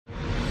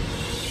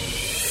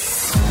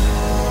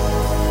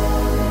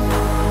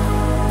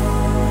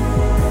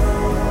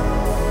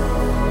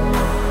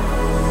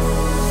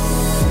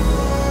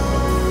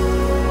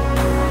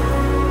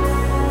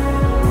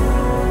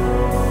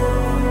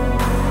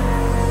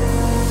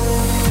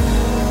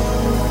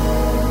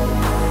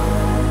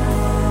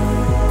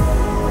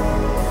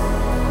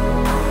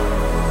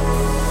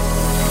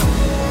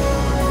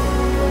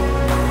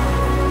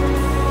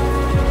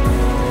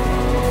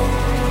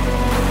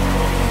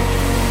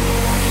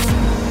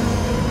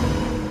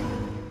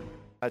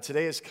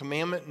Today is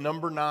commandment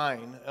number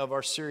 9 of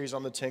our series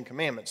on the Ten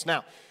Commandments.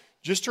 Now,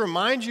 just to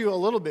remind you a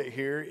little bit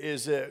here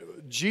is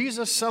that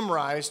Jesus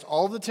summarized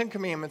all of the Ten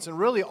Commandments and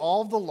really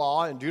all of the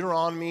law in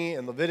Deuteronomy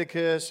and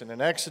Leviticus and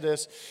in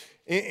Exodus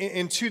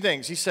in two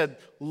things. He said,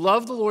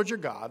 love the Lord your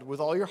God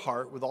with all your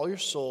heart, with all your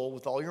soul,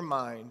 with all your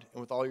mind,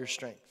 and with all your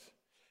strength.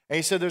 And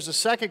he said there's a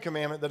second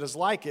commandment that is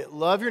like it.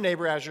 Love your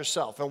neighbor as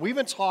yourself. And we've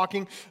been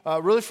talking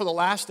really for the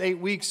last 8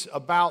 weeks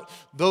about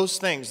those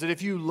things. That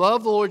if you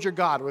love the Lord your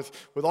God with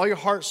all your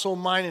heart, soul,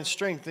 mind, and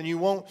strength, then you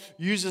won't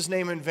use his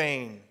name in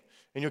vain.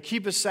 And you'll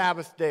keep his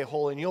Sabbath day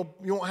holy. And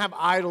you won't have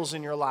idols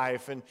in your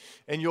life.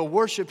 And you'll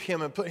worship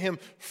him and put him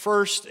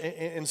first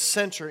and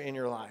center in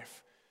your life.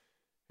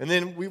 And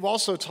then we've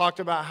also talked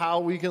about how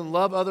we can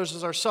love others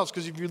as ourselves.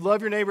 Because if you love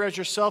your neighbor as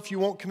yourself, you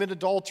won't commit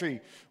adultery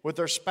with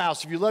their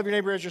spouse. If you love your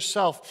neighbor as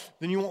yourself,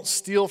 then you won't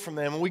steal from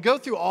them. And we go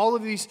through all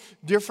of these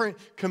different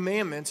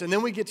commandments. And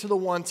then we get to the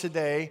one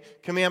today,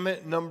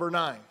 commandment number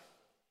 9.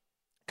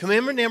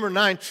 Commandment number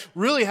 9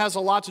 really has a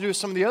lot to do with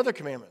some of the other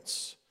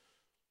commandments.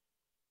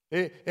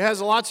 It has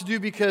a lot to do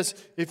because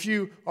if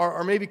you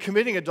are maybe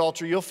committing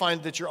adultery, you'll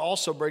find that you're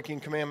also breaking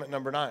commandment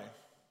number 9.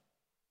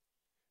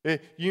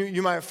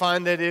 You might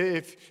find that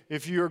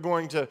if you're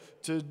going to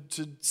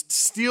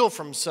steal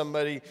from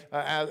somebody,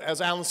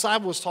 as Alan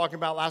Seibel was talking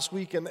about last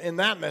week in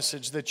that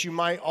message, that you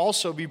might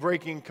also be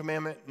breaking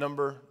commandment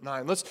number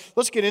 9.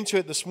 Let's get into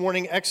it this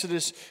morning.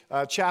 Exodus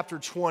chapter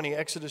 20.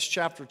 Exodus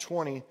chapter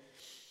 20.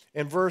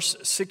 And verse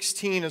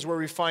 16 is where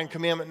we find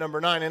commandment number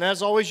 9. And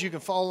as always, you can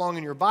follow along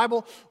in your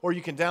Bible, or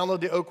you can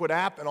download the Oakwood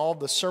app, and all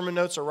the sermon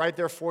notes are right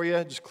there for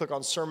you. Just click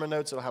on sermon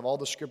notes. It'll have all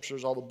the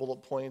scriptures, all the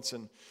bullet points,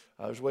 and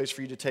there's ways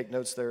for you to take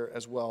notes there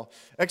as well.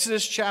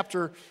 Exodus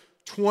chapter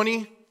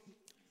 20,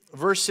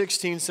 verse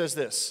 16 says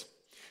this: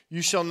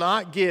 You shall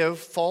not give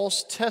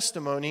false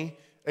testimony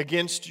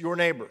against your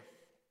neighbor.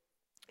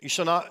 You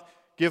shall not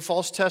give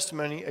false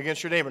testimony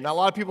against your neighbor. Now, a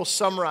lot of people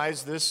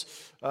summarize this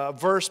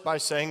verse by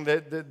saying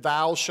that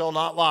thou shalt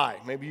not lie.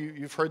 Maybe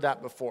you've heard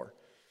that before.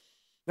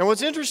 Now,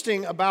 what's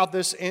interesting about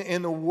this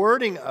in the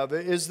wording of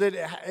it is that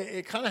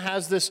it kind of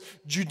has this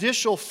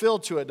judicial feel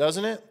to it,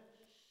 doesn't it?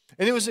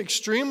 And it was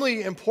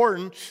extremely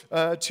important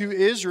to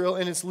Israel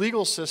and its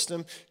legal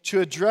system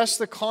to address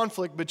the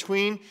conflict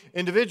between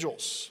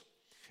individuals.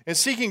 And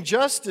seeking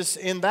justice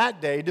in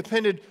that day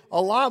depended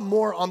a lot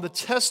more on the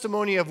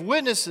testimony of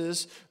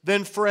witnesses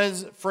than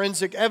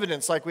forensic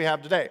evidence like we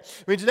have today.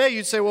 I mean, today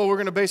you'd say, well, we're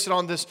going to base it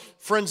on this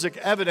forensic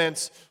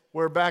evidence,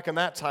 where back in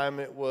that time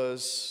it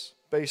was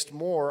based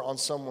more on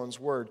someone's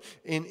word.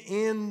 And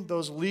in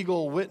those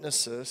legal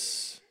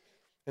witnesses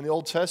in the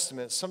Old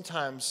Testament,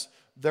 sometimes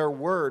their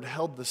word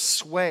held the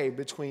sway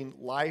between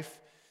life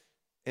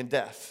and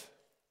death.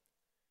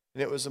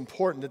 And it was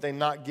important that they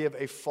not give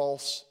a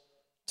false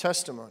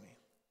testimony.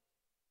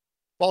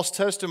 False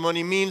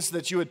testimony means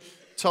that you would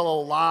tell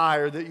a lie,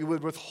 or that you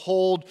would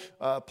withhold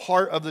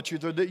part of the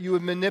truth, or that you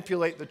would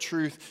manipulate the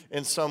truth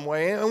in some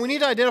way. And we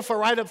need to identify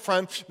right up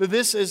front that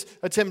this is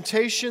a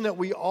temptation that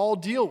we all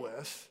deal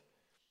with.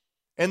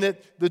 And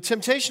that the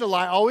temptation to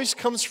lie always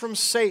comes from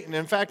Satan.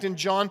 In fact, in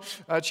John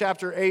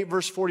chapter 8,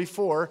 verse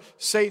 44,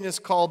 Satan is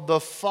called the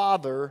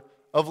father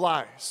of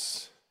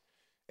lies.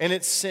 And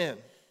it's sin.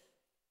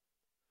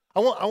 I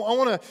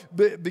want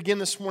to begin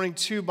this morning,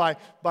 too, by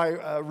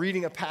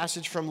reading a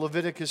passage from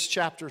Leviticus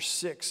chapter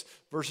 6,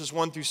 verses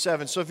 1 through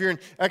 7. So if you're in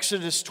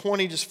Exodus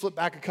 20, just flip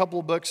back a couple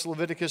of books,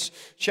 Leviticus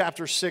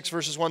chapter 6,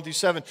 verses 1 through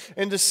 7.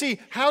 And to see,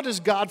 how does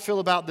God feel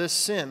about this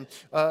sin?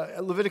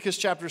 Leviticus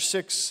chapter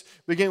 6,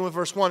 beginning with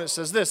verse 1, it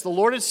says this: The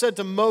Lord had said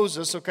to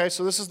Moses, okay,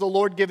 so this is the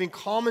Lord giving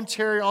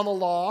commentary on the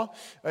law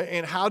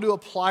and how to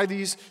apply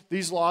these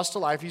laws to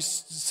life. He's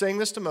saying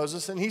this to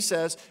Moses, and he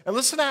says, and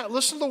listen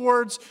to the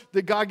words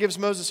that God gives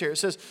Moses here. It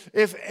says,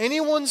 if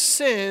anyone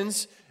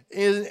sins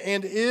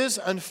and is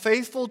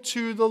unfaithful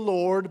to the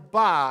Lord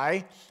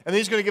by, and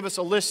he's going to give us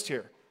a list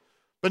here.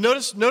 But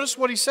notice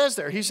what he says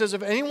there. He says,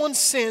 if anyone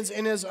sins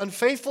and is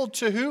unfaithful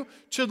to who?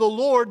 To the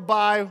Lord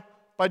by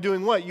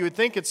doing what? You would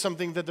think it's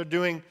something that they're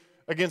doing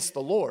against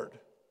the Lord.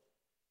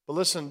 But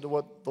listen to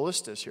what the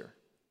list is here.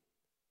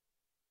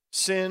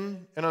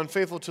 Sin and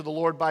unfaithful to the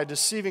Lord by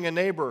deceiving a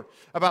neighbor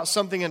about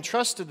something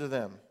entrusted to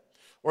them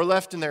or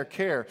left in their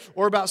care,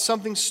 or about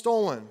something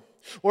stolen,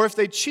 or if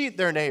they cheat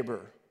their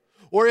neighbor,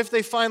 or if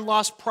they find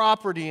lost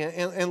property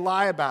and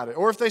lie about it,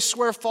 or if they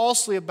swear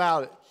falsely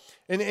about it,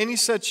 and any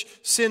such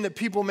sin that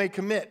people may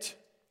commit.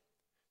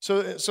 So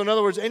in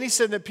other words, any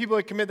sin that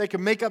people commit, they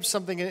can make up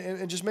something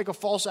and just make a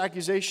false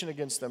accusation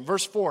against them.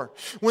 Verse 4,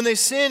 when they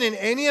sin in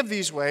any of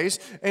these ways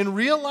and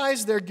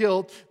realize their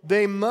guilt,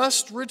 they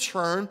must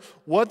return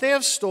what they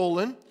have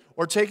stolen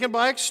or taken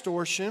by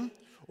extortion,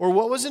 or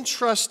what was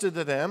entrusted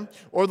to them,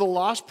 or the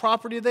lost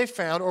property they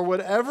found, or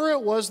whatever it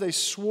was they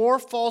swore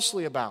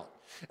falsely about.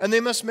 And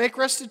they must make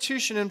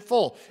restitution in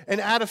full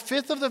and add a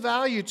fifth of the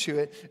value to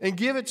it and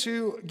give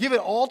it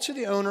all to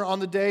the owner on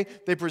the day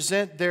they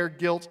present their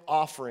guilt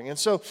offering. And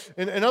so,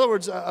 in other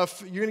words, you're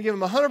going to give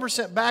them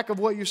 100% back of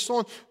what you've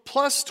stolen,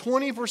 plus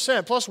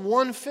 20%, plus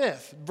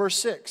 1/5, verse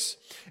 6.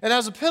 And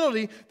as a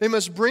penalty, they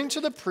must bring to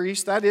the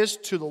priest, that is,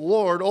 to the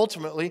Lord,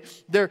 ultimately,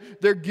 their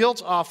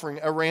guilt offering,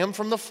 a ram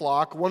from the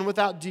flock, one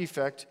without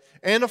defect,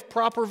 and of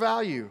proper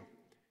value.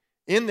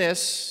 In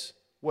this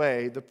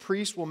way, the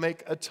priest will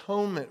make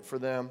atonement for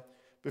them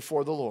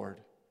before the Lord,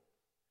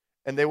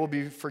 and they will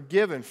be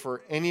forgiven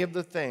for any of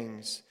the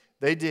things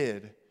they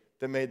did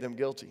that made them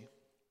guilty.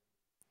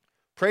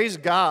 Praise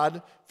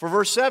God for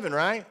verse 7,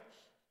 right?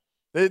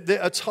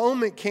 The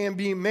atonement can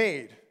be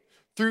made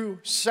through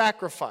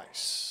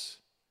sacrifice.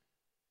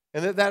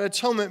 And that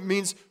atonement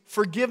means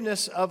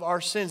forgiveness of our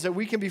sins, that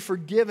we can be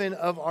forgiven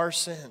of our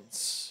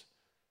sins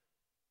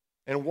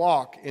and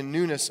walk in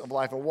newness of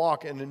life and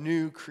walk in a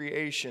new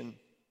creation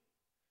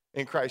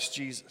in Christ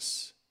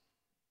Jesus.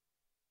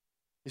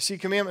 You see,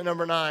 commandment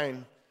number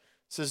 9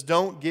 says,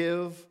 don't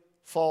give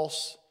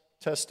false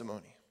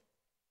testimony.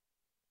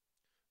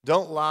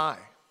 Don't lie.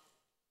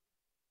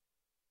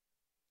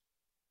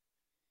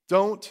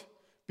 Don't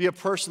be a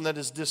person that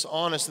is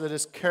dishonest, that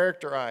is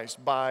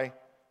characterized by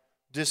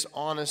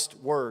dishonest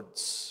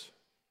words,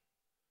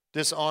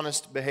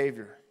 dishonest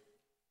behavior.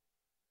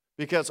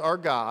 Because our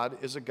God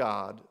is a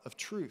God of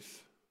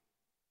truth.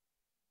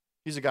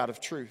 He's a God of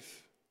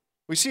truth.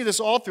 We see this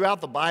all throughout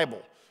the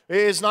Bible.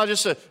 It's not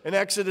just an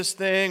Exodus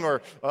thing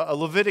or a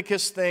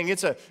Leviticus thing.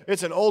 It's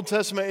an Old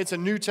Testament, it's a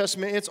New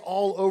Testament. It's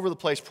all over the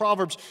place.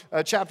 Proverbs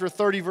chapter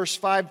 30, verse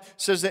 5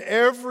 says that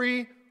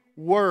every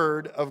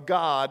word of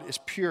God is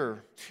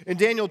pure. In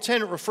Daniel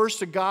 10, it refers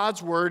to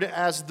God's word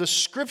as the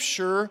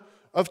scripture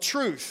of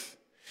truth.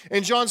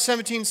 In John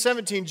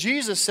 17:17,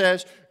 Jesus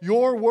says,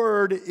 your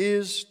word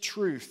is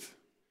truth.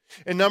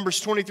 In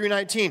Numbers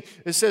 23:19,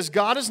 it says,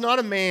 God is not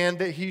a man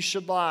that he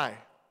should lie.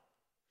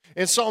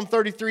 In Psalm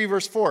 33,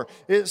 verse 4,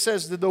 it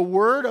says that the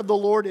word of the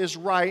Lord is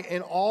right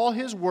and all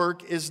his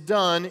work is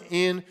done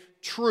in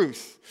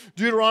truth.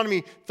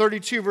 Deuteronomy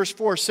 32, verse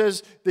 4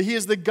 says that he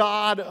is the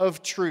God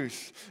of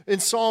truth. In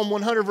Psalm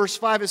 100, verse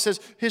 5, it says,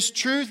 his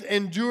truth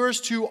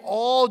endures to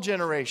all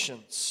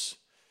generations.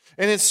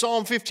 And in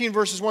Psalm 15,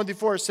 verses 1 through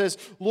 4, it says,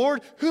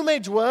 Lord, who may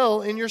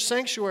dwell in your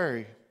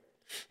sanctuary?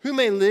 Who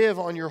may live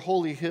on your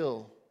holy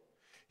hill?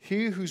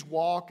 He whose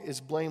walk is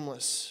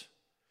blameless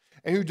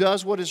and who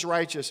does what is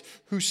righteous,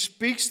 who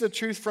speaks the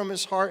truth from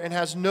his heart and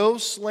has no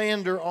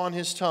slander on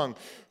his tongue,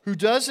 who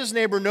does his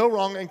neighbor no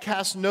wrong and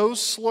casts no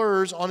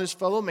slurs on his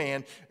fellow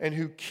man, and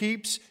who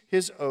keeps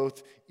his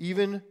oath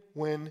even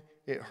when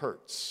it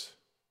hurts.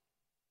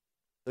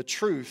 The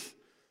truth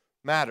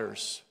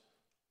matters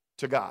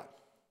to God.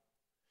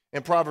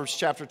 In Proverbs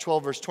chapter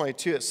 12, verse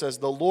 22, it says,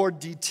 the Lord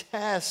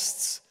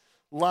detests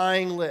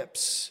lying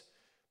lips,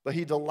 but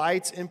he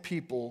delights in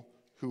people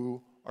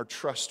who are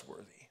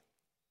trustworthy.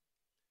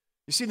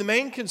 You see, the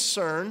main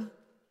concern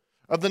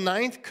of the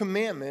 9th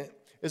commandment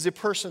is a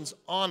person's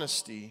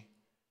honesty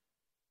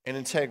and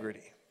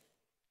integrity.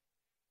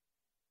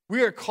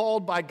 We are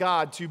called by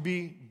God to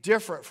be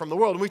different from the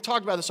world. And we've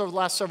talked about this over the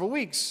last several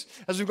weeks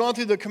as we've gone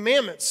through the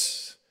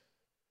commandments,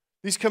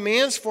 these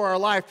commands for our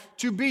life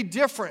to be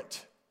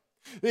different.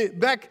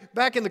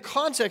 Back in the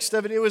context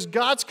of it, it was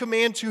God's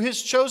command to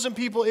his chosen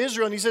people,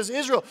 Israel. And he says,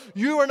 Israel,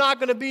 you are not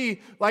going to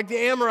be like the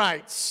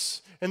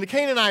Amorites and the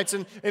Canaanites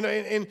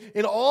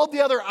and all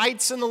the other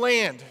ites in the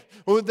land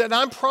that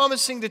I'm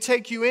promising to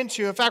take you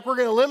into. In fact, we're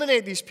going to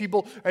eliminate these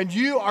people, and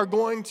you are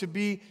going to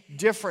be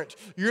different.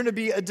 You're going to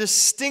be a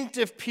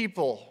distinctive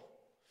people.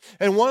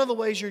 And one of the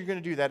ways you're going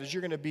to do that is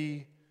you're going to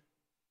be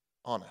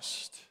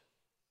honest.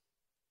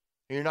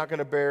 And you're not going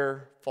to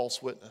bear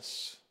false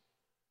witness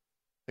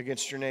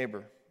against your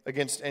neighbor,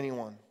 against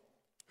anyone.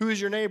 Who is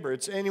your neighbor?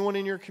 It's anyone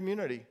in your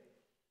community.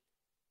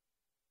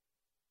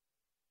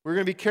 We're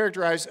going to be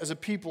characterized as a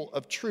people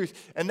of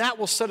truth, and that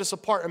will set us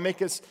apart and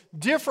make us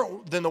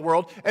different than the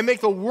world and make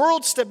the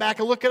world step back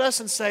and look at us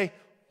and say,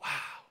 wow,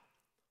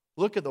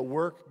 look at the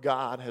work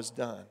God has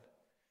done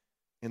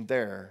in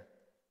their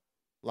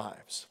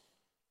lives.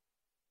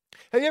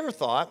 Have you ever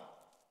thought,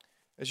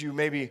 as you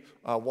maybe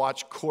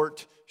watch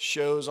court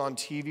shows on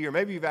TV, or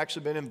maybe you've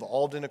actually been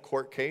involved in a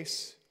court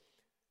case,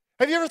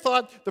 have you ever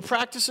thought the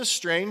practice is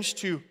strange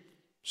to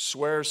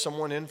swear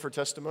someone in for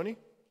testimony?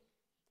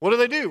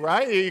 What do,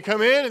 right? You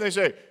come in and they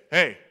say,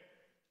 hey,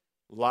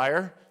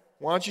 liar,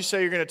 why don't you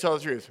say you're going to tell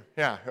the truth?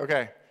 Yeah,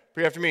 okay,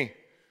 repeat after me,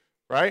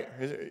 right?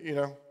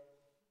 You're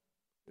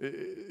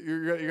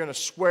going to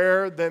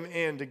swear them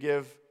in to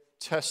give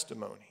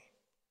testimony,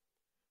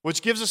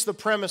 which gives us the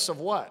premise of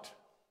what?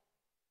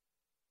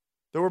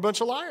 There were a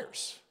bunch of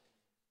liars.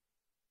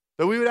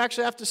 That we would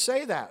actually have to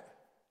say that.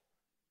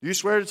 Do you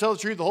swear to tell the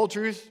truth, the whole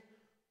truth,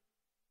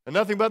 and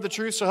nothing but the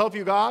truth, so help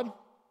you God?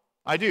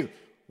 I do.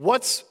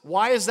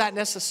 Why is that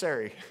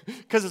necessary?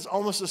 Because it's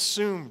almost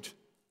assumed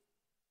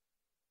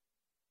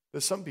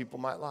that some people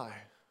might lie.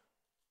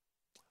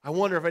 I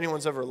wonder if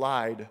anyone's ever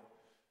lied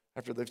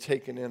after they've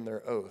taken in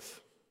their oath.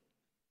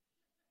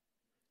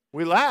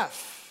 We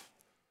laugh.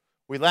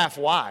 We laugh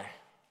why?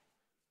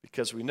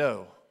 Because we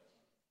know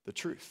the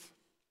truth.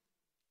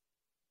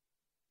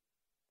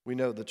 We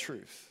know the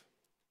truth.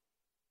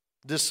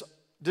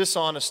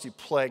 Dishonesty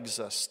plagues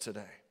us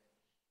today.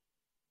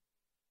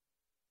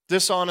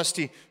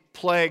 Dishonesty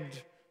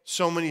plagued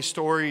so many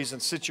stories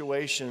and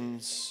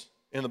situations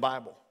in the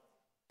Bible.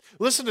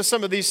 Listen to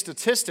some of these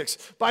statistics.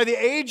 By the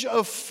age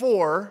of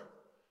 4,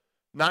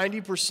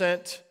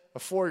 90%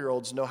 of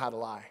 4-year-olds know how to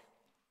lie.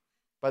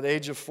 By the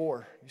age of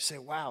 4. You say,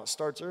 wow, it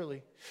starts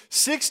early.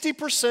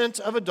 60%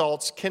 of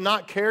adults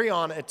cannot carry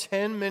on a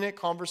 10-minute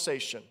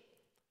conversation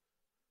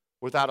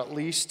without at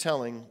least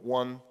telling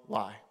one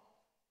lie.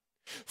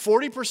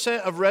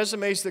 40% of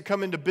resumes that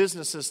come into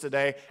businesses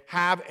today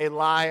have a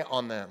lie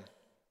on them.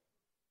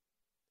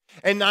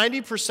 And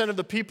 90% of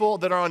the people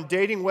that are on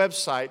dating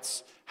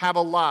websites have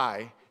a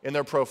lie in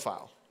their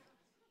profile.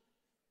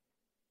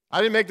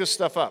 I didn't make this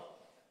stuff up.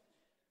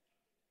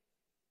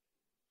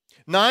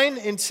 9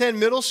 in 10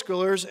 middle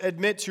schoolers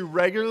admit to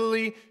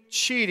regularly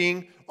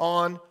cheating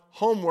on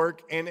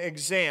homework and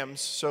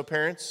exams. So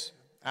parents,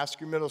 ask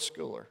your middle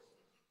schooler.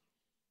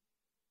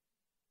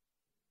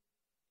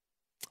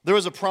 There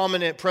was a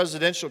prominent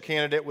presidential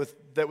candidate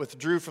that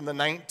withdrew from the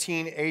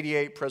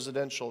 1988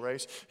 presidential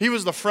race. He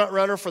was the front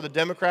runner for the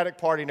Democratic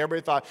Party, and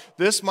everybody thought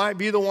this might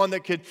be the one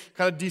that could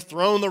kind of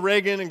dethrone the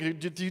Reagan and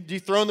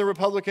dethrone the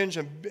Republicans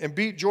and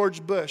beat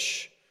George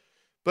Bush.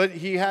 But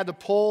he had to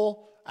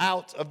pull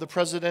out of the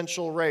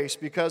presidential race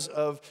because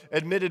of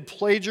admitted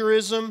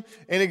plagiarism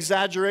and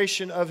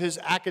exaggeration of his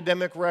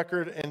academic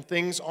record and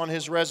things on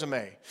his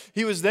resume.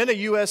 He was then a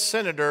U.S.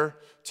 Senator.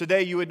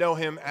 Today you would know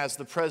him as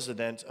the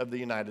President of the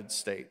United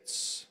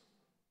States.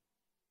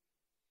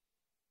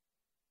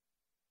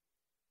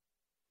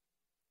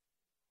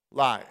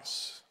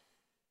 Lies.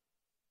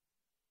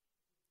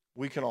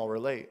 We can all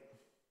relate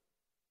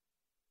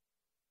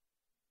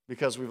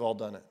because we've all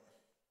done it.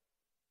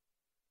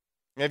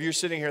 And if you're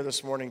sitting here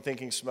this morning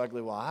thinking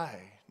smugly, well, I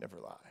never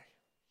lie.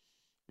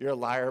 You're a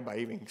liar by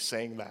even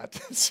saying that.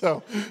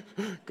 So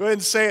go ahead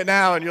and say it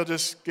now and you'll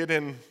just get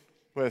in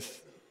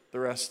with the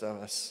rest of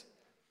us.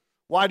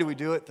 Why do we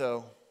do it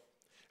though?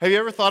 Have you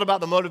ever thought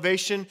about the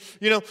motivation?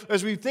 You know,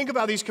 as we think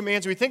about these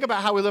commands, we think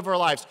about how we live our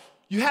lives.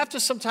 You have to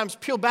sometimes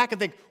peel back and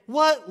think,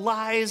 what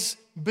lies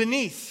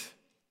beneath?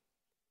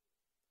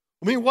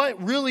 I mean,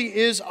 what really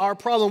is our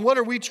problem? What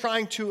are we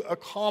trying to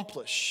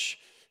accomplish?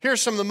 Here are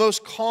some of the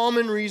most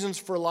common reasons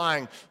for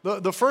lying.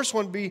 The first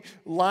one would be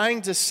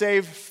lying to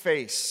save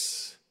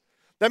face.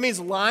 That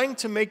means lying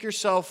to make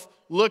yourself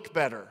look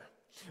better.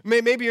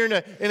 Maybe you're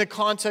in a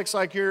context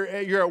like you're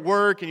at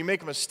work and you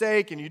make a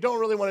mistake and you don't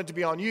really want it to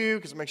be on you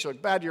because it makes you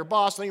look bad to your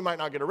boss, and then you might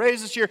not get a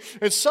raise this year.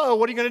 And so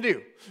what are you going to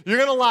do? You're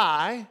going to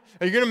lie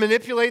and you're going to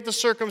manipulate the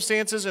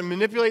circumstances and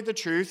manipulate the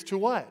truth to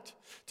what?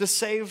 To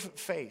save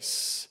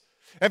face.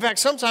 In fact,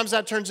 sometimes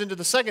that turns into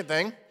the second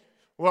thing.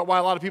 Why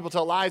a lot of people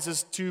tell lies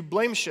is to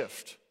blame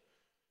shift.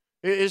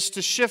 It is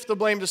to shift the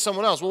blame to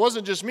someone else. Well, it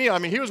wasn't just me. I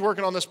mean, he was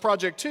working on this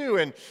project too,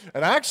 and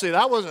actually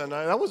that wasn't.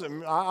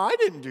 I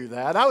didn't do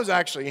that. That was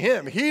actually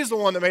him. He's the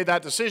one that made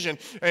that decision,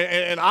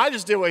 and I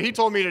just did what he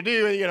told me to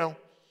do. You know,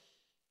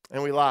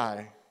 and we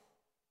lie.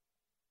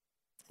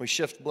 We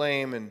shift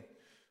blame and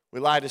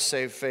we lie to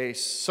save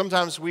face.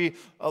 Sometimes we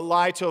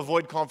lie to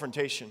avoid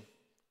confrontation.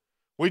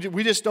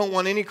 We just don't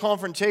want any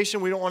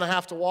confrontation. We don't want to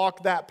have to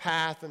walk that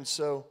path, and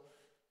so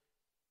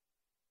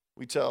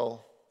we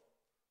tell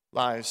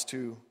lies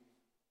to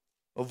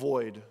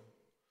avoid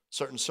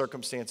certain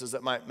circumstances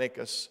that might make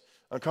us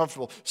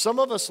uncomfortable. Some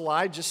of us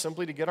lie just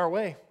simply to get our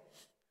way.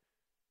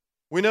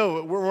 We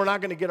know we're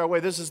not going to get our way.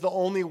 This is the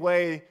only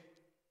way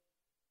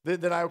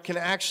that I can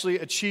actually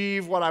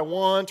achieve what I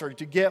want or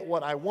to get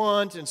what I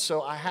want, and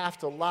so I have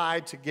to lie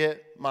to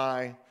get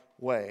my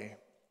way.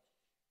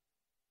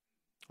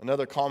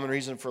 Another common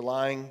reason for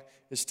lying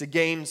is to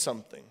gain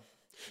something.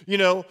 You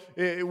know,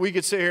 we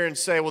could sit here and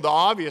say, well, the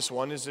obvious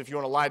one is if you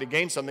want to lie to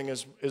gain something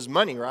is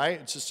money, right?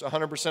 It's just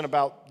 100%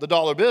 about the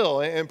dollar bill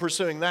and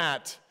pursuing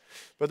that.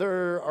 But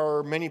there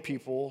are many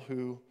people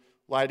who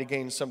lie to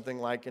gain something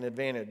like an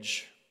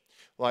advantage,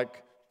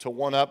 like to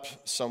one-up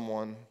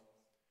someone.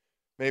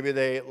 Maybe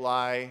they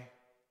lie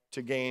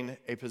to gain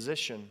a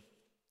position,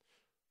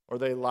 or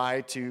they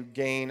lie to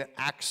gain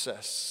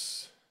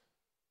access.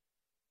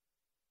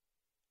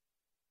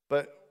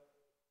 But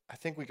I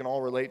think we can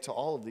all relate to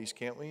all of these,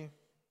 can't we?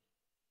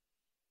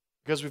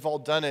 Because we've all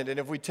done it. And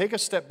if we take a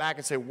step back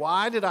and say,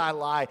 why did I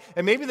lie?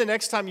 And maybe the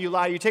next time you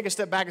lie, you take a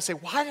step back and say,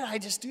 why did I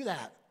just do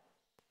that?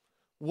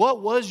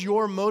 What was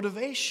your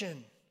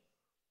motivation?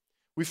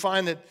 We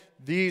find that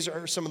these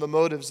are some of the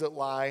motives that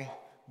lie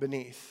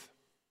beneath.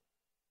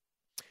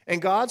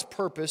 And God's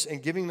purpose in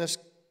giving this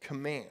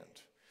command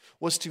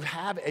was to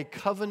have a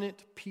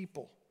covenant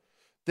people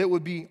that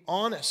would be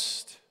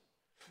honest,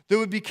 that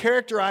would be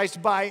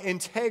characterized by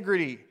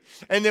integrity,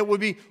 and that would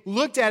be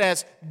looked at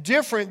as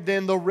different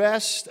than the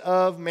rest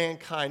of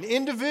mankind.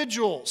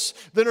 Individuals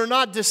that are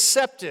not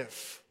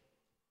deceptive,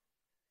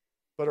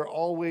 but are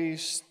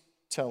always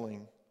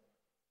telling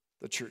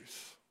the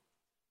truth.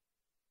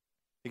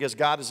 Because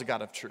God is a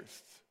God of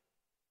truth.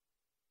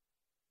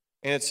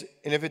 And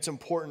if it's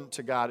important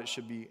to God, it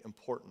should be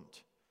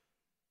important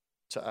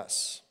to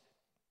us.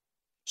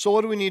 So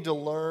what do we need to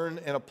learn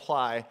and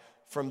apply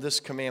from this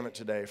commandment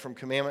today, from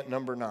commandment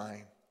number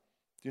 9?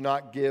 Do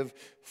not give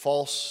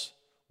false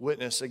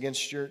witness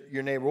against your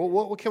neighbor.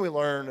 What can we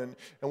learn and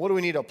what do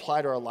we need to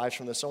apply to our lives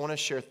from this? I want to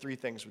share 3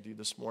 things with you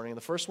this morning. And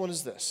the first one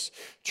is this.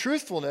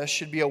 Truthfulness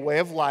should be a way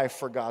of life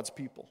for God's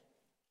people.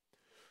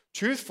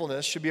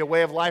 Truthfulness should be a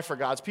way of life for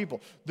God's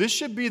people. This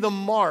should be the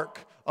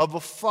mark of a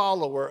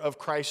follower of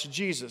Christ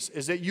Jesus,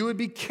 is that you would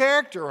be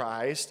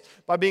characterized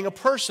by being a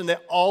person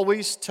that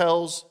always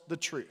tells the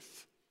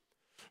truth.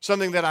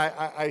 Something that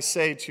I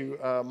say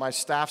to my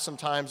staff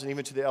sometimes and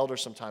even to the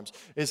elders sometimes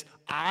is,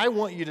 I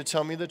want you to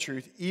tell me the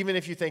truth even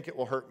if you think it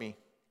will hurt me.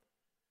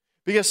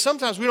 Because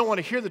sometimes we don't want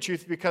to hear the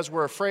truth because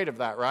we're afraid of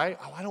that, right?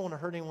 Oh, I don't want to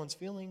hurt anyone's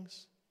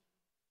feelings.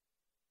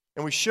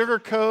 And we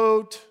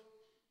sugarcoat,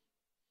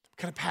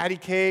 kind of patty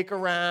cake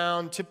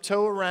around,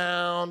 tiptoe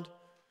around,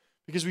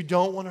 because we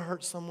don't want to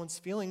hurt someone's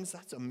feelings.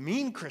 That's a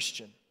mean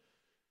Christian.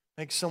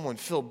 Make someone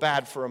feel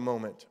bad for a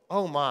moment.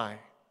 Oh my.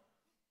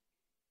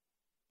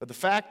 But the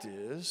fact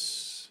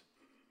is,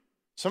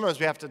 sometimes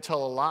we have to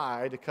tell a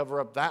lie to cover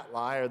up that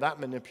lie or that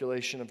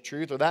manipulation of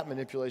truth or that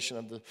manipulation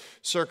of the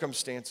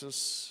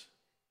circumstances.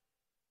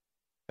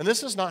 And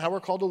this is not how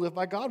we're called to live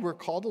by God. We're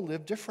called to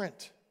live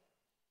different.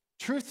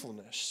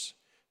 Truthfulness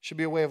should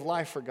be a way of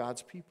life for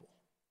God's people.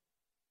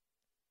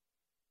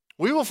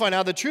 We will find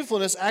out that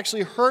truthfulness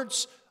actually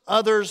hurts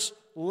others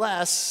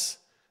less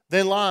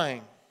than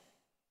lying,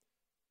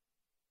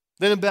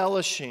 than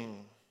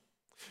embellishing,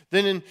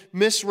 than in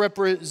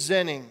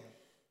misrepresenting.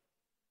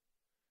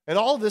 And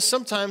all of this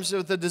sometimes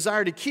with the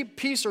desire to keep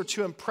peace or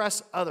to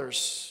impress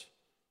others.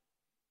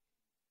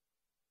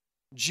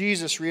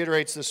 Jesus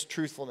reiterates this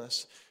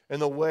truthfulness in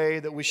the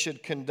way that we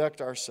should conduct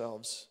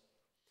ourselves.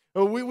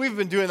 We've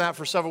been doing that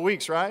for several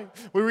weeks, right?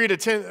 We read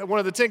one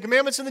of the 10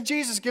 Commandments and then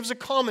Jesus gives a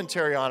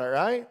commentary on it,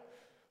 right?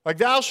 Like,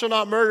 thou shalt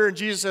not murder, and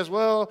Jesus says,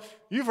 well,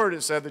 you've heard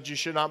it said that you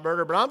should not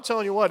murder, but I'm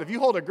telling you what, if you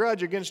hold a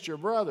grudge against your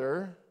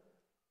brother,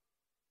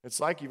 it's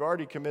like you've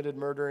already committed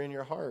murder in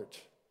your heart.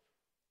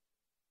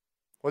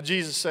 What did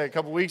Jesus say a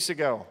couple weeks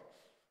ago?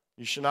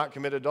 You should not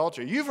commit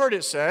adultery. You've heard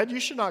it said you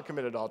should not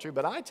commit adultery,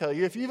 but I tell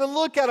you, if you even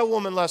look at a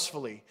woman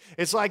lustfully,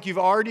 it's like you've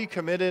already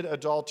committed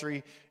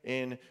adultery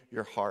in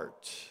your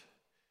heart.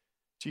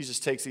 Jesus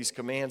takes these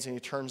commands and he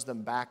turns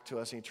them back to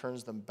us, and he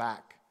turns them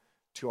back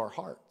to our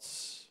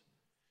hearts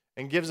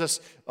and gives us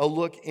a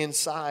look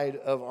inside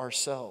of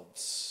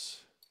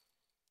ourselves.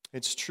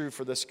 It's true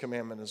for this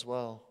commandment as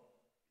well.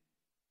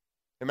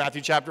 In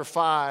Matthew chapter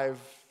 5,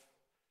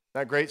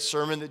 that great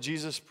sermon that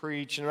Jesus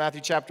preached, in Matthew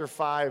chapter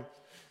 5,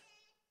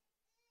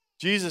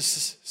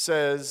 Jesus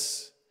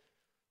says,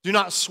 do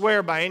not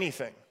swear by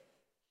anything.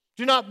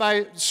 Do not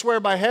swear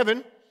by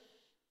heaven,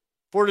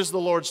 for it is the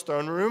Lord's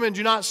throne room, and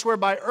do not swear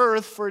by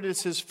earth, for it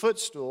is his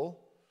footstool.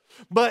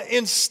 But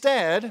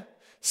instead,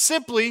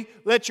 simply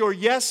let your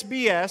yes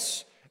be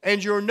yes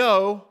and your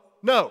no,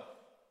 no.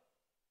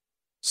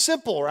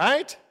 Simple,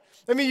 right?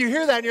 I mean, you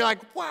hear that and you're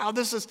like, wow,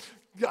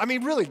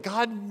 really,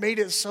 God made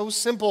it so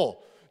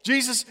simple.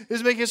 Jesus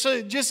is making it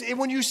so, just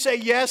when you say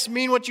yes,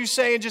 mean what you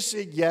say and just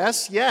say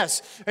yes,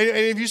 yes. And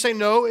if you say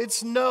no,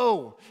 it's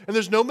no. And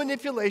there's no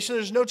manipulation,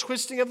 there's no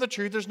twisting of the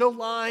truth, there's no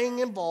lying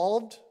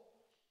involved.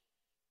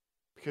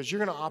 Because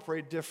you're going to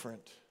operate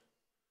different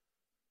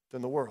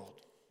than the world.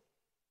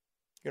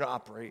 You're going to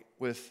operate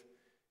with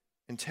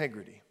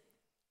integrity.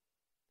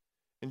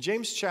 In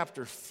James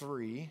chapter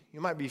 3,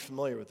 you might be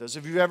familiar with this.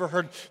 If you've ever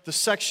heard the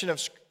section of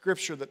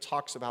Scripture that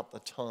talks about the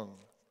tongue.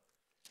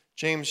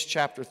 James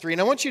chapter 3.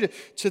 And I want you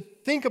to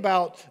think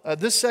about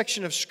this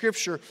section of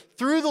Scripture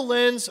through the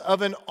lens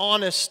of an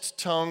honest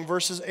tongue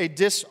versus a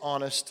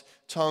dishonest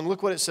tongue.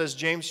 Look what it says,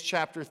 James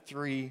chapter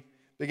 3,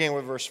 beginning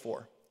with verse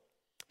 4.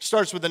 It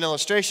starts with an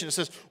illustration. It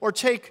says, or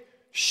take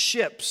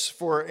ships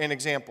for an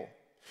example.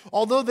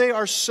 Although they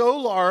are so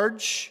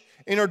large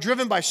and are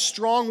driven by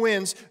strong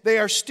winds, they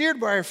are steered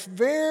by a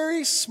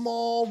very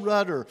small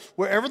rudder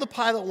wherever the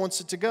pilot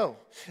wants it to go.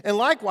 And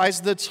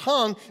likewise, the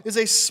tongue is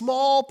a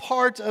small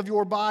part of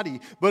your body,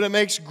 but it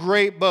makes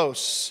great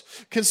boasts.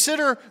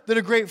 Consider that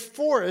a great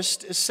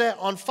forest is set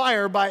on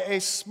fire by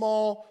a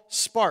small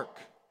spark.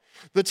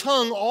 The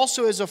tongue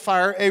also is a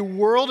fire, a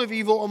world of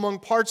evil among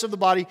parts of the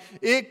body.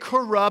 It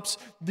corrupts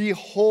the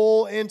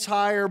whole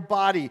entire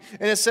body,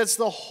 and it sets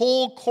the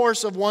whole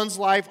course of one's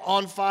life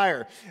on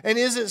fire, and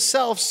is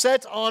itself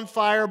set on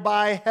fire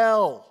by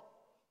hell.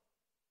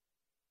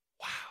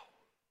 Wow.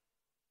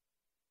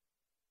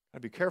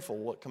 Gotta be careful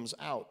what comes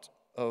out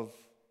of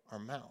our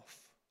mouth.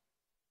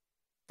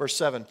 Verse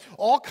 7,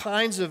 all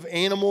kinds of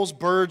animals,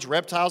 birds,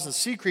 reptiles, and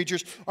sea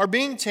creatures are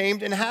being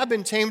tamed and have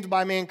been tamed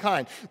by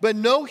mankind. But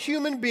no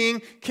human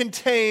being can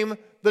tame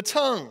the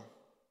tongue.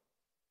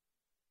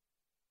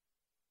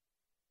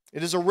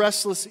 It is a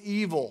restless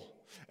evil,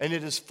 and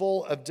it is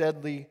full of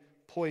deadly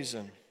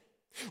poison.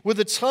 With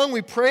the tongue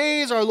we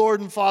praise our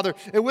Lord and Father,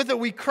 and with it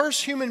we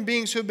curse human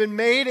beings who have been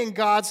made in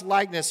God's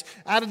likeness.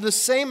 Out of the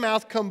same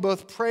mouth come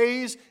both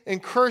praise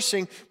and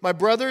cursing. My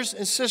brothers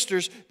and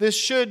sisters, this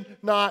should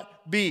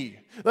not be.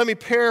 Let me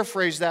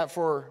paraphrase that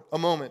for a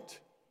moment.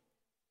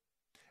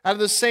 Out of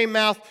the same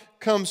mouth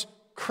comes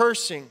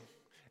cursing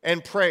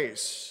and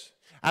praise.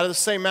 Out of the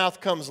same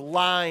mouth comes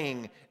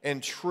lying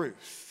and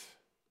truth.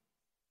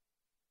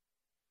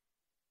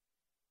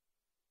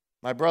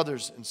 My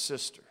brothers and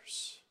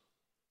sisters,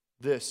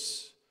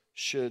 this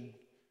should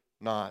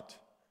not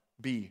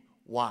be.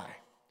 Why?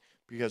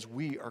 Because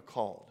we are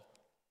called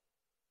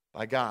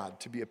by God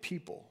to be a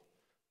people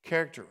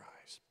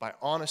characterized by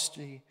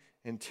honesty,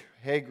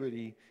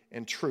 integrity,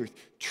 and truth.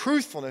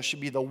 Truthfulness should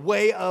be the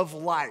way of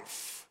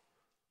life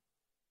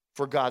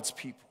for God's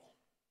people.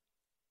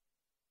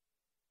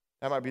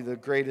 That might be the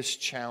greatest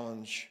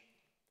challenge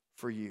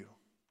for you.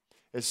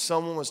 If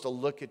someone was to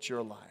look at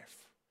your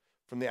life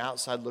from the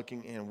outside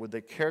looking in, would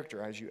they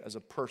characterize you as a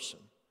person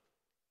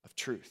of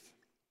truth?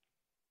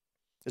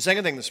 The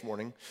second thing this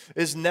morning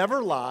is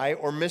never lie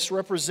or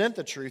misrepresent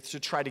the truth to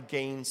try to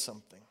gain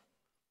something.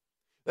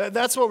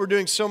 That's what we're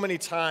doing so many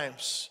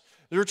times.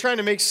 We're trying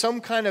to make some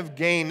kind of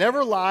gain.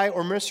 Never lie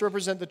or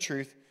misrepresent the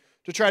truth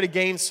to try to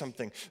gain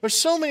something. There's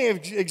so many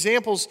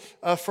examples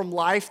from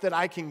life that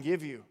I can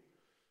give you.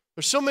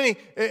 There's so many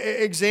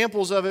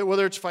examples of it,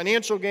 whether it's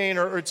financial gain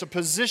or it's a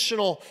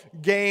positional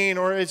gain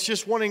or it's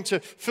just wanting to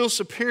feel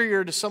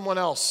superior to someone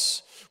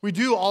else. We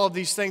do all of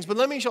these things, but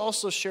let me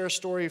also share a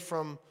story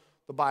from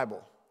the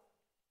Bible.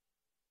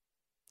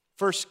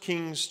 1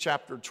 Kings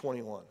chapter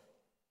 21.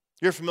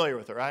 You're familiar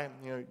with it, right?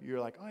 You're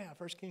like, oh yeah,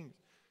 1 Kings.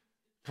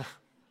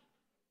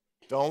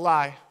 Don't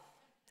lie.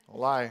 Don't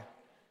lie.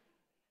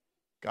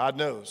 God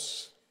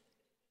knows.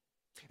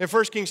 In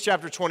 1 Kings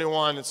chapter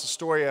 21, it's the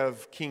story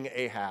of King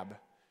Ahab.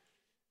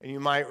 And you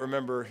might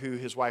remember who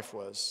his wife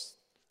was.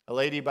 A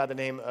lady by the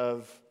name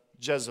of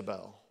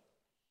Jezebel.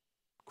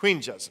 Queen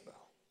Jezebel.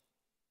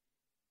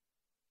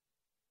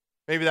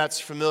 Maybe that's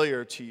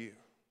familiar to you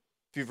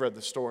if you've read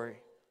the story.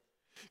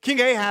 King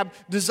Ahab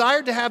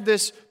desired to have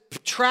this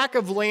tract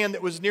of land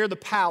that was near the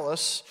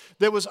palace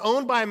that was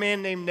owned by a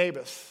man named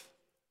Naboth.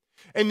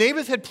 And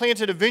Naboth had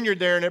planted a vineyard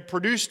there and it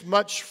produced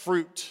much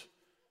fruit.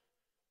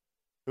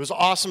 It was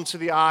awesome to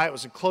the eye. It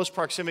was in close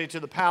proximity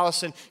to the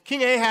palace. And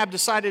King Ahab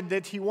decided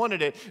that he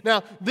wanted it.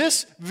 Now,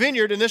 this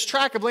vineyard and this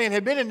tract of land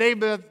had been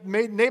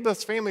in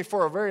Naboth's family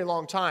for a very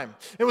long time.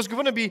 It was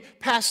going to be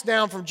passed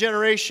down from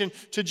generation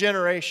to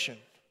generation.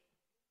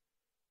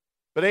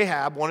 But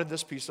Ahab wanted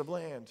this piece of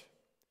land.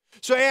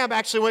 So Ahab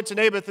actually went to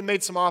Naboth and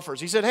made some offers.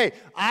 He said, hey,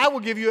 I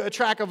will give you a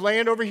tract of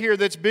land over here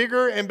that's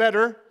bigger and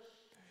better.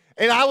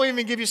 And I will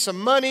even give you some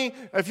money.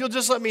 If you'll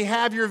just let me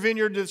have your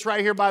vineyard that's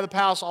right here by the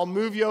palace, I'll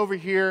move you over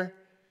here.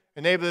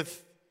 And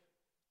Naboth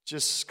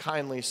just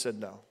kindly said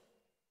no.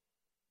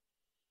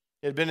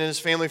 He had been in his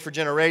family for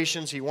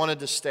generations. He wanted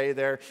to stay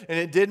there. And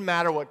it didn't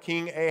matter what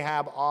King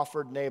Ahab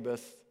offered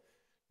Naboth.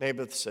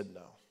 Naboth said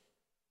no.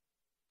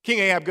 King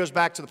Ahab goes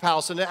back to the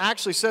palace. And it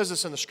actually says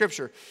this in the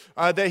scripture,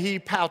 that he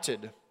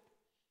pouted.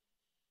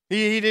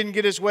 He didn't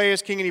get his way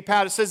as king and he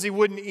pouted. It says he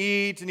wouldn't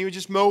eat and he was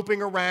just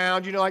moping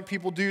around, like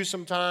people do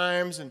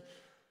sometimes.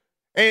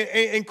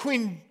 And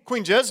Queen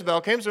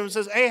Jezebel came to him and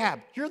says,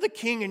 Ahab, you're the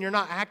king and you're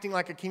not acting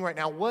like a king right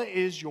now. What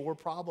is your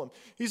problem?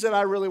 He said,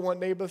 I really want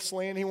Naboth's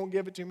land. He won't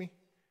give it to me.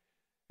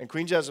 And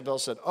Queen Jezebel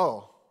said,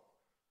 oh,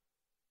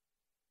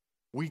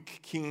 weak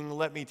king,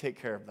 let me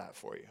take care of that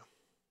for you.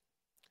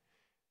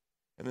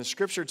 And the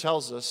scripture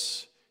tells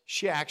us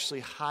she actually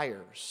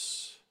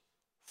hires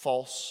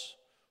false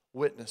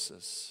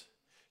witnesses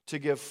to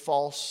give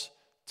false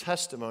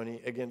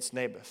testimony against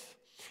Naboth.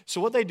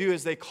 So what they do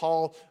is they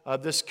call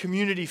this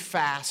community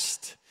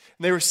fast.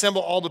 And they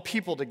assemble all the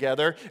people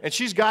together. And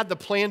she's got the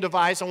plan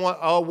devised. I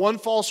want one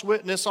false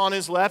witness on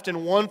his left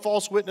and one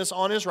false witness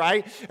on his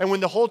right. And when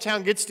the whole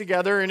town gets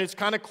together and it's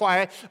kind of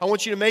quiet, I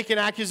want you to make an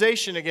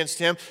accusation against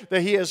him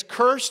that he has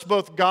cursed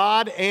both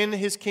God and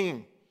his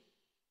king.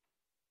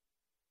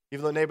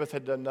 Even though Naboth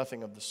had done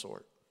nothing of the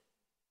sort.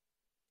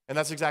 And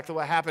that's exactly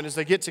what happened is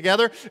they get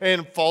together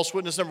and false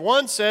witness number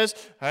one says,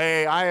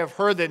 hey, I have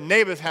heard that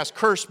Naboth has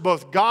cursed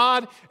both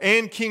God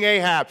and King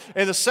Ahab.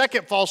 And the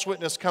second false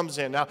witness comes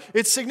in. Now,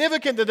 it's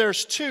significant that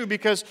there's two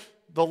because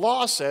the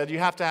law said you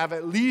have to have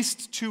at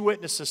least two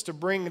witnesses to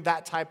bring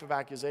that type of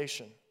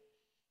accusation.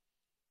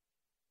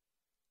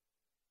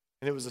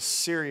 And it was a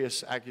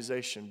serious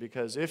accusation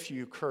because if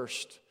you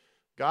cursed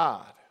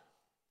God,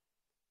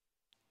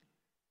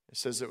 it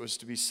says it was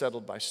to be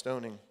settled by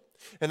stoning.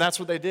 And that's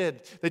what they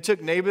did. They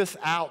took Naboth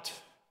out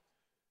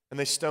and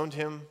they stoned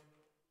him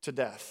to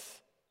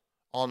death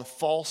on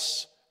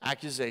false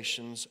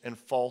accusations and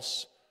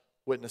false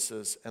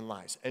witnesses and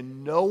lies.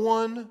 And no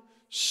one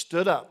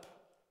stood up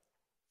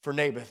for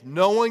Naboth.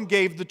 No one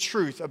gave the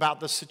truth about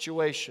the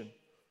situation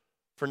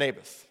for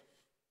Naboth.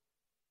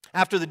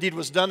 After the deed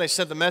was done, they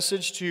sent the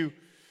message to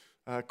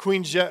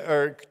Queen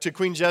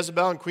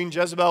Jezebel, and Queen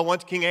Jezebel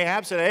went to King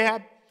Ahab, said,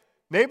 Ahab,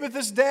 Naboth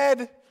is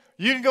dead.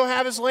 You can go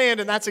have his land.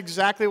 And that's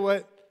exactly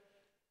what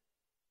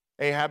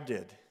Ahab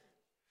did.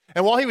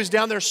 And while he was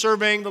down there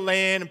surveying the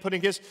land and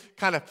putting his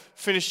kind of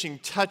finishing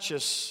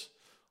touches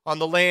on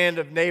the land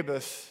of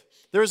Naboth,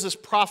 there was this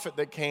prophet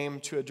that came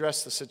to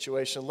address the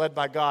situation, led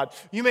by God.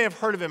 You may have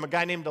heard of him, a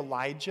guy named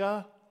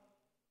Elijah.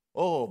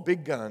 Oh,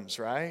 big guns,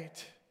 right?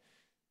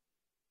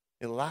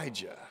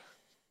 Elijah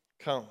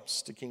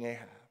comes to King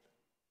Ahab.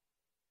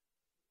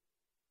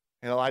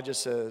 And Elijah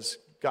says,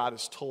 God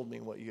has told me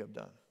what you have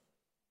done.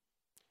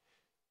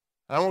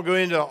 I won't go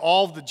into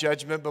all of the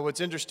judgment, but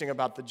what's interesting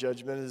about the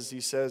judgment is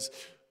he says,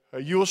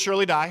 you will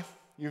surely die.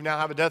 You now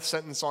have a death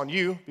sentence on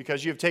you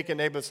because you have taken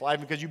Naboth's life,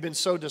 because you've been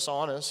so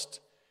dishonest.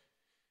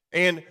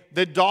 And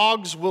the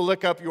dogs will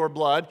lick up your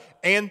blood.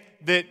 And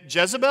that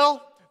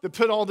Jezebel, that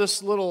put all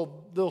this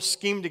little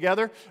scheme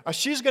together,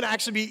 she's going to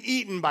actually be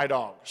eaten by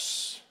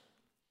dogs.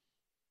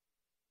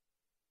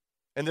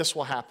 And this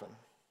will happen.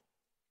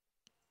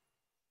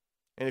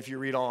 And if you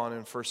read on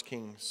in 1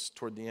 Kings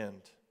toward the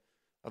end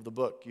of the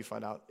book, you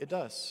find out it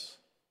does.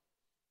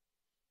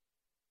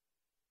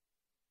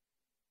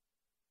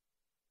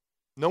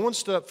 No one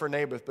stood up for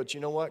Naboth, but you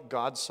know what?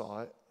 God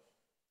saw it.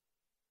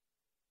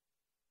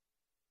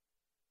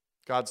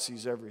 God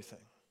sees everything.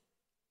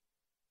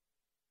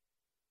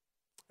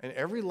 And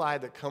every lie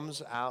that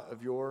comes out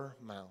of your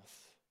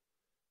mouth,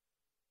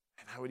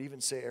 and I would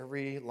even say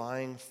every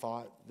lying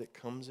thought that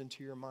comes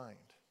into your mind,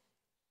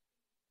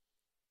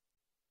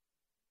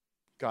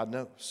 God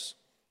knows.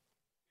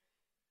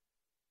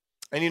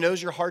 And He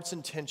knows your heart's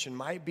intention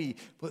might be,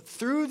 but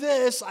through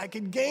this I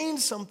could gain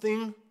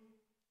something.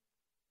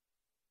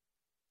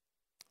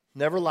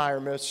 Never lie or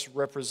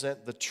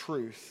misrepresent the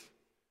truth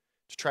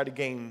to try to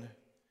gain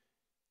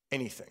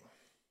anything.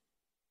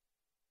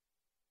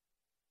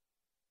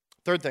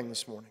 Third thing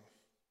this morning,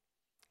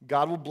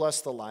 God will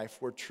bless the life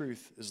where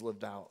truth is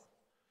lived out.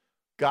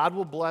 God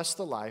will bless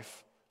the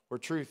life where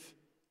truth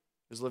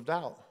is lived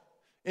out.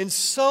 In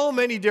so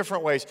many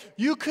different ways.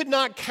 You could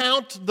not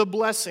count the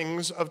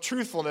blessings of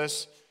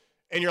truthfulness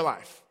in your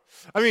life.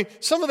 I mean,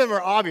 some of them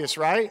are obvious,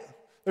 right?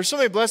 There's so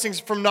many blessings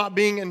from not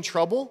being in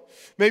trouble.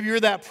 Maybe you're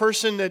that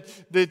person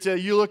that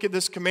you look at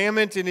this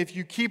commandment, and if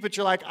you keep it,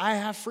 you're like, I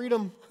have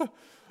freedom.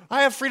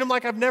 I have freedom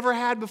like I've never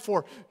had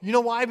before. You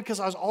know why? Because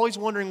I was always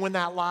wondering when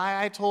that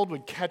lie I told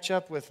would catch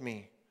up with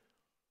me.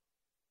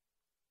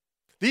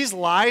 These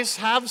lies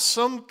have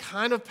some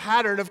kind of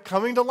pattern of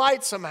coming to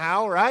light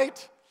somehow,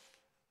 right?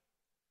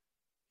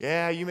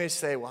 Yeah, you may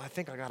say, well, I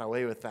think I got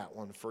away with that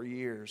one for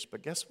years.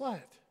 But guess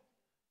what?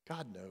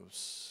 God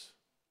knows.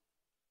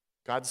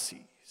 God sees.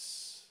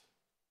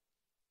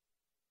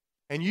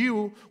 And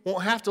you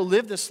won't have to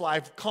live this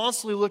life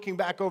constantly looking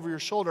back over your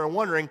shoulder and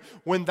wondering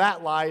when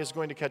that lie is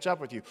going to catch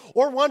up with you.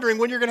 Or wondering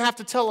when you're going to have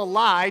to tell a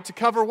lie to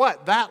cover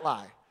what? That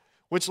lie.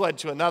 Which led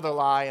to another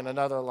lie and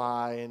another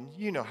lie. And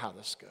you know how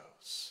this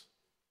goes.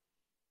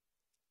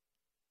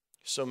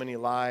 So many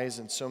lies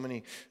and so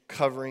many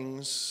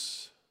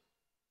coverings.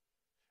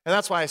 And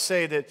that's why I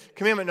say that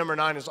commandment number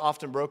 9 is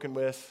often broken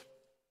with,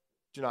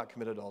 do not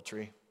commit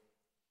adultery.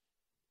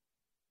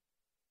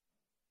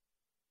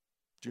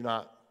 Do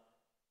not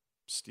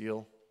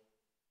steal.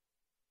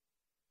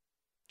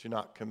 Do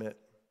not commit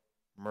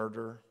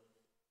murder.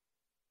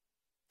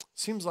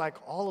 Seems like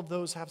all of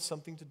those have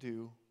something to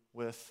do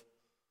with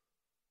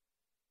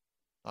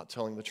not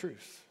telling the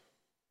truth.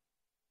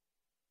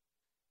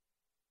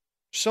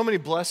 So many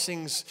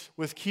blessings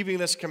with keeping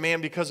this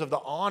command because of the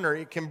honor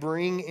it can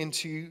bring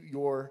into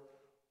your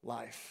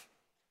life.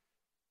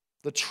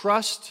 The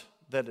trust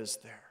that is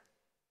there.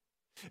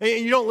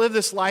 And you don't live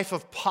this life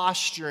of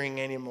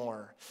posturing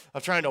anymore,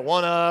 of trying to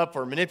one-up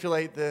or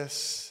manipulate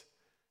this.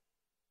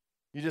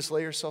 You just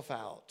lay yourself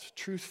out,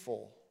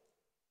 truthful,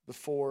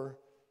 before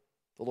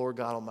the Lord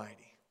God Almighty.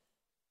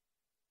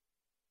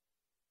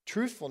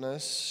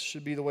 Truthfulness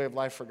should be the way of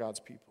life for God's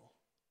people.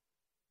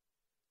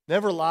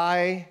 Never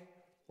lie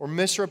or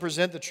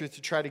misrepresent the truth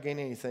to try to gain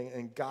anything,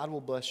 and God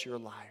will bless your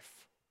life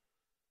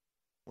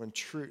when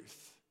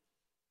truth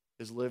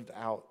is lived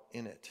out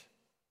in it.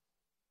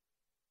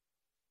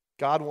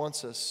 God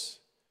wants us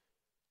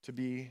to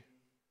be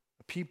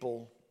a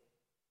people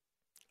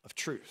of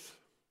truth.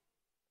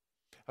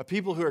 A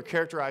people who are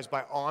characterized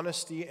by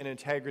honesty and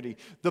integrity.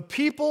 The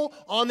people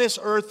on this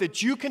earth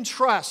that you can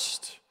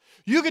trust.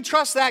 You can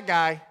trust that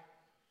guy.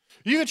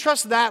 You can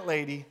trust that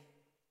lady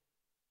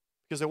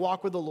because they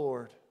walk with the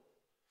Lord.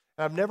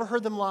 And I've never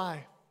heard them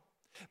lie.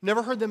 I've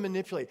never heard them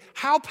manipulate.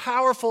 How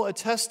powerful a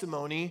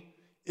testimony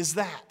is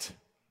that?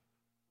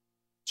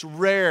 It's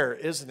rare,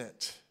 isn't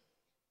it?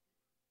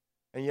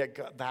 And yet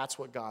God, that's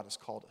what God has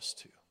called us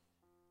to.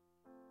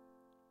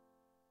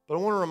 But I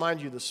want to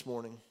remind you this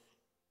morning,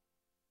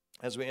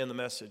 as we end the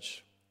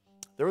message,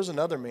 there was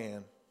another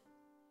man.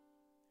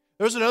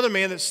 There was another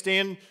man that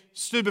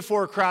stood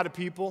before a crowd of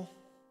people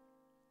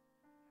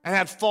and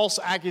had false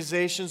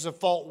accusations and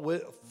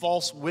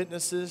false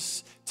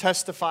witnesses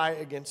testify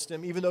against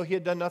him, even though he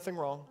had done nothing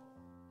wrong.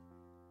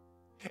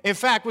 In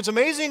fact, what's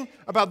amazing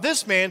about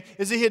this man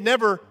is that he had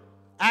never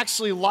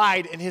actually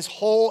lied in his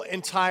whole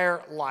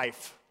entire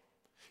life.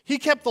 He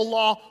kept the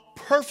law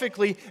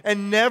perfectly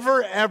and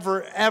never,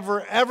 ever,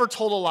 ever, ever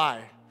told a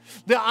lie.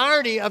 The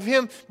irony of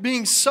him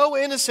being so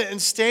innocent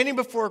and standing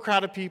before a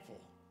crowd of people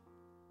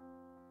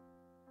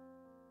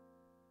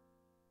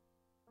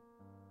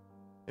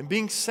and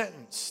being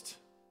sentenced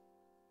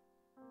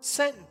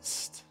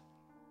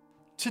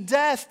to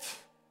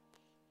death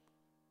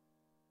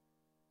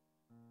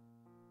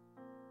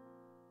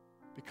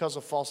because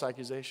of false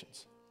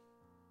accusations.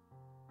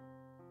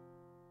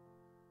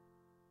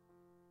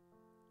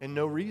 And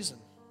no reason.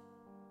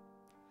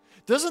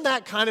 Doesn't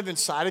that kind of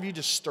inside of you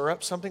just stir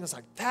up something that's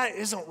like, that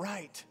isn't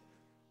right?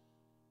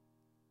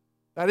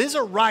 That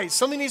isn't right.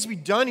 Something needs to be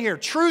done here.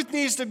 Truth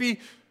needs to be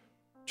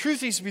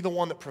the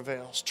one that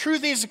prevails.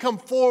 Truth needs to come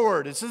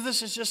forward. And so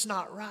this is just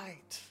not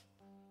right.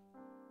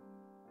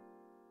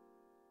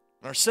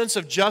 Our sense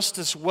of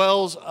justice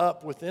wells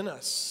up within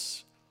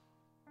us.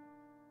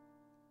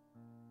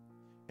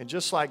 And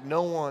just like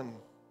no one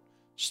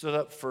stood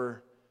up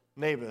for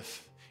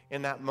Naboth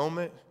in that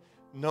moment,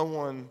 no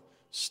one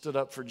stood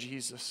up for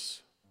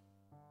Jesus.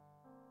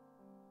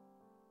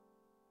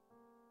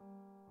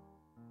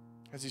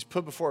 As he's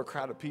put before a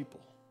crowd of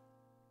people.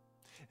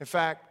 In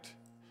fact,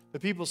 the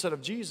people said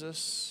of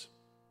Jesus,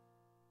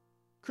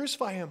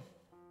 crucify him.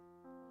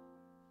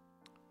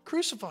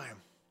 Crucify him.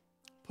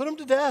 Put him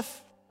to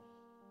death.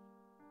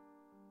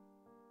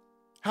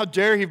 How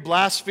dare he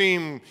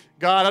blaspheme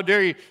God? How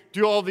dare he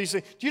do all these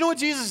things? Do you know what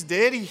Jesus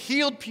did? He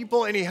healed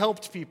people and he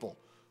helped people.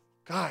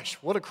 Gosh,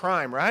 what a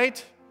crime,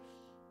 right?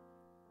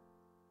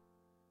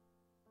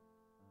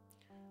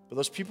 But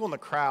those people in the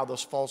crowd,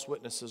 those false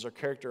witnesses, are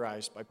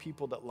characterized by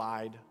people that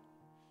lied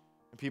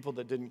and people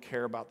that didn't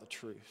care about the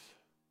truth.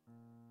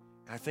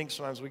 And I think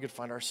sometimes we could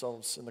find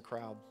ourselves in the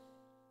crowd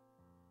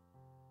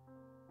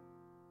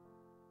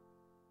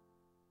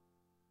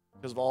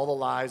because of all the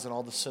lies and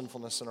all the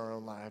sinfulness in our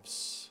own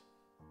lives.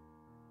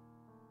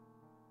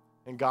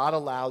 And God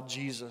allowed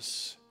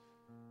Jesus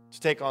to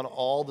take on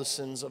all the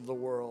sins of the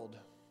world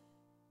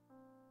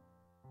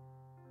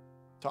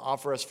to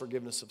offer us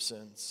forgiveness of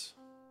sins.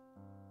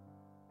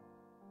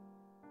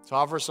 To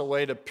offer us a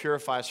way to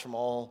purify us from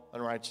all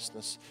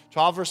unrighteousness. To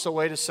offer us a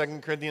way to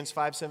 2 Corinthians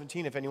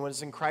 5:17. If anyone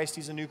is in Christ,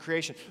 he's a new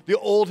creation. The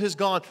old has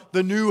gone,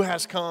 the new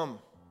has come.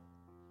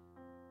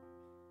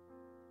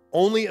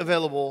 Only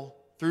available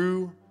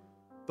through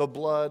the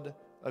blood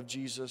of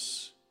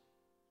Jesus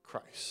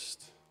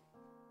Christ.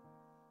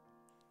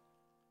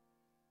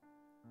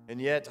 And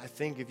yet, I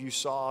think if you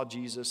saw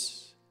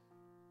Jesus,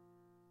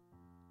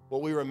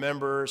 what we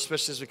remember,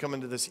 especially as we come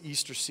into this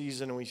Easter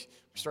season and we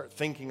start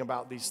thinking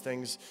about these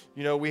things,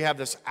 you know, we have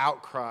this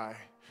outcry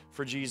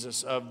for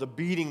Jesus of the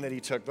beating that he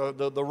took,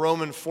 the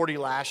Roman 40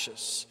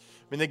 lashes.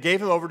 I mean, they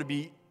gave him over to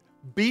be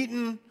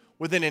beaten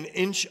within an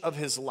inch of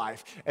his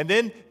life. And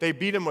then they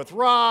beat him with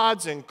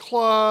rods and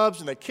clubs,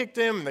 and they kicked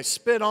him, and they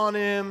spit on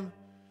him.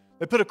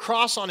 They put a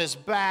cross on his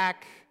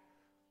back.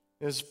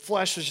 His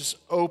flesh was just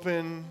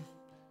open.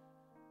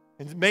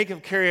 And make him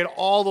carry it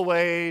all the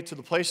way to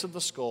the place of the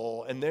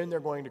skull, and then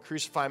they're going to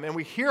crucify him. And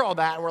we hear all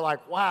that, and we're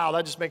like, wow,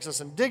 that just makes us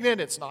indignant.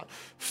 It's not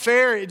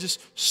fair. It just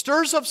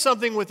stirs up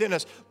something within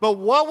us. But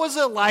what was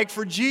it like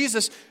for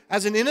Jesus,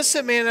 as an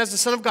innocent man, as the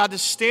Son of God, to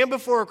stand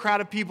before a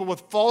crowd of people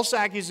with false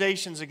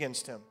accusations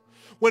against him,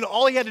 when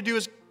all he had to do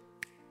is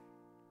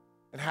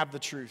and have the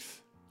truth?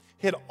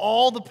 He had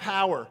all the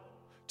power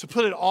to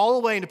put it all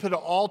away and to put it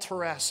all to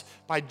rest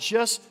by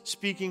just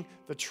speaking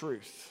the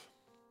truth.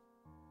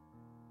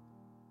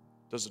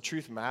 Does the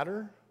truth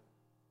matter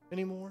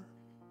anymore?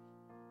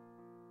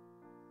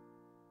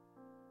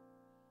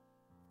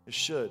 It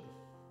should.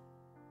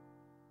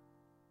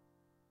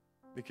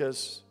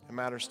 Because it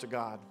matters to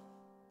God.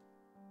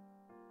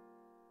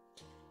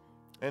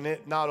 And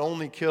it not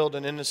only killed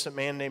an innocent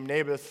man named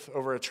Naboth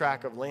over a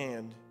tract of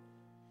land,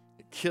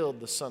 it killed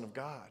the Son of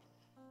God.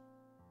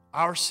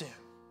 Our sin,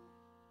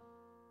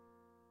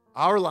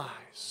 our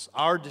lies,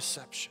 our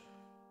deception.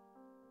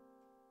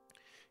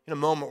 In a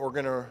moment, we're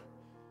going to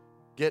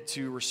get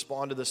to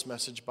respond to this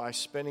message by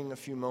spending a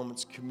few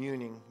moments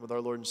communing with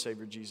our Lord and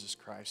Savior Jesus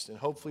Christ. And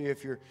hopefully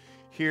if you're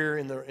here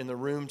in the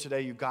room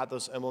today, you've got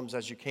those emblems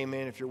as you came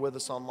in. If you're with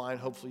us online,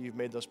 hopefully you've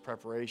made those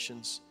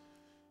preparations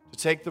to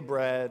take the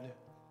bread,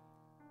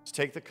 to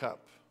take the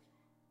cup.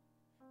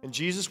 And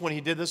Jesus, when he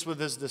did this with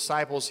his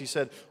disciples, he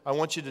said, I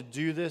want you to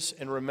do this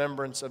in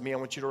remembrance of me. I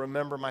want you to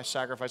remember my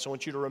sacrifice. I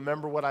want you to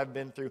remember what I've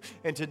been through.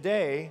 And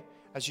today,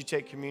 as you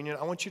take communion,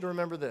 I want you to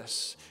remember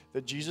this,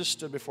 that Jesus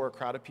stood before a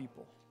crowd of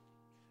people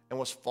and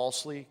was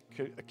falsely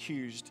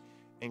accused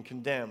and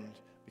condemned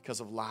because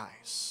of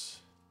lies.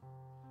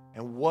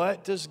 And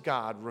what does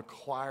God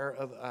require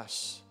of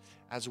us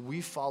as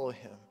we follow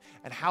him?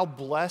 And how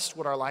blessed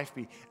would our life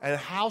be? And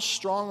how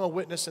strong a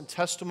witness and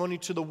testimony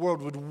to the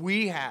world would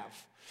we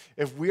have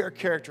if we are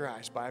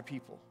characterized by a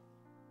people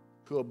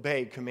who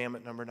obeyed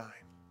commandment number 9?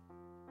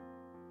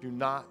 Do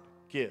not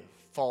give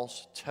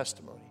false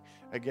testimony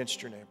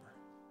against your neighbor,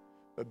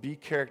 but be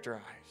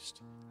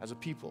characterized as a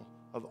people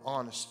of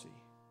honesty,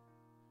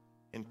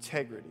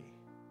 integrity,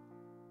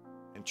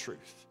 and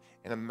truth.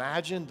 And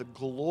imagine the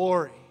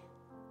glory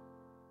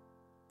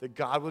that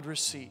God would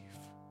receive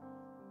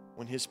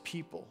when his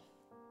people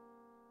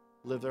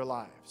live their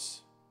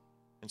lives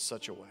in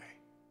such a way.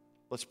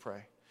 Let's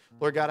pray.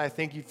 Lord God, I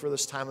thank you for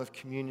this time of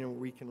communion where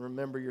we can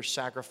remember your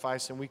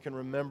sacrifice, and we can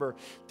remember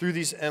through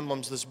these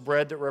emblems, this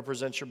bread that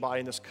represents your body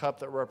and this cup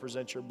that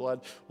represents your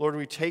blood. Lord,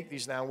 we take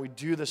these now and we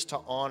do this to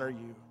honor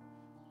you.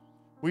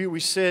 We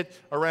sit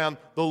around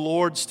the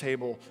Lord's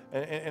table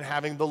and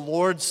having the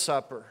Lord's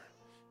Supper.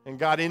 And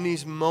God, in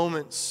these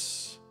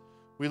moments,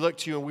 we look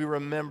to you and we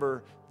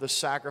remember the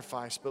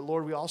sacrifice. But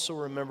Lord, we also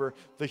remember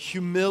the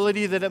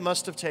humility that it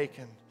must have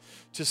taken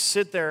to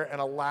sit there and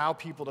allow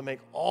people to make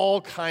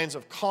all kinds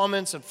of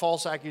comments and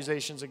false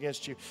accusations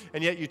against you,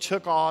 and yet you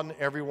took on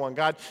everyone.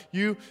 God,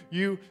 you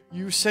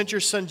sent your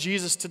son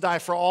Jesus to die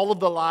for all of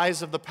the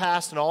lies of the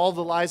past and all of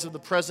the lies of the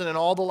present and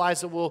all the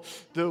lies that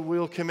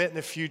we'll commit in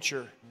the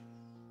future.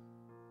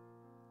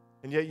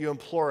 And yet you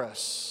implore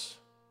us,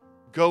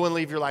 go and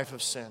leave your life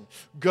of sin.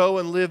 Go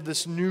and live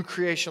this new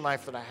creation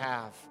life that I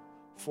have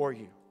for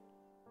you.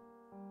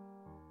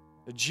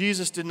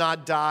 Jesus did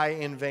not die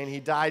in vain.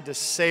 He died to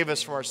save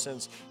us from our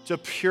sins, to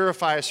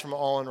purify us from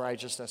all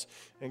unrighteousness.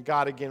 And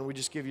God, again, we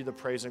just give you the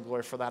praise and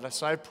glory for that.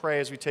 So I pray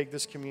as we take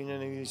this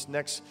communion in these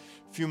next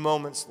few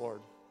moments,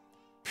 Lord,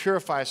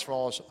 purify us from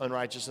all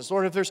unrighteousness.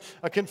 Lord, if there's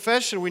a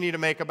confession we need to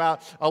make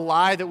about a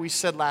lie that we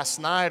said last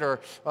night, or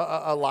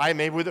a lie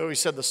maybe that we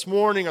said this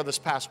morning or this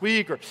past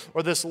week,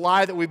 or this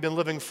lie that we've been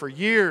living for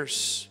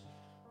years,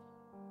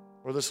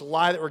 or this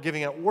lie that we're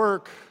giving at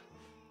work,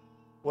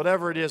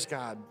 whatever it is,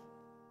 God,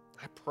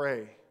 I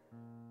pray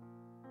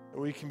that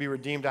we can be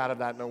redeemed out of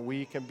that and that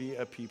we can be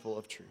a people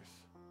of truth.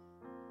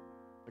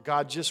 But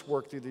God, just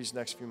work through these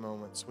next few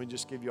moments. We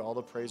just give you all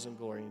the praise and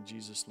glory in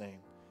Jesus' name.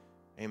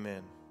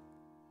 Amen.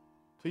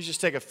 Please just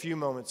take a few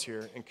moments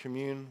here and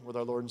commune with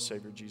our Lord and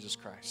Savior, Jesus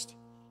Christ.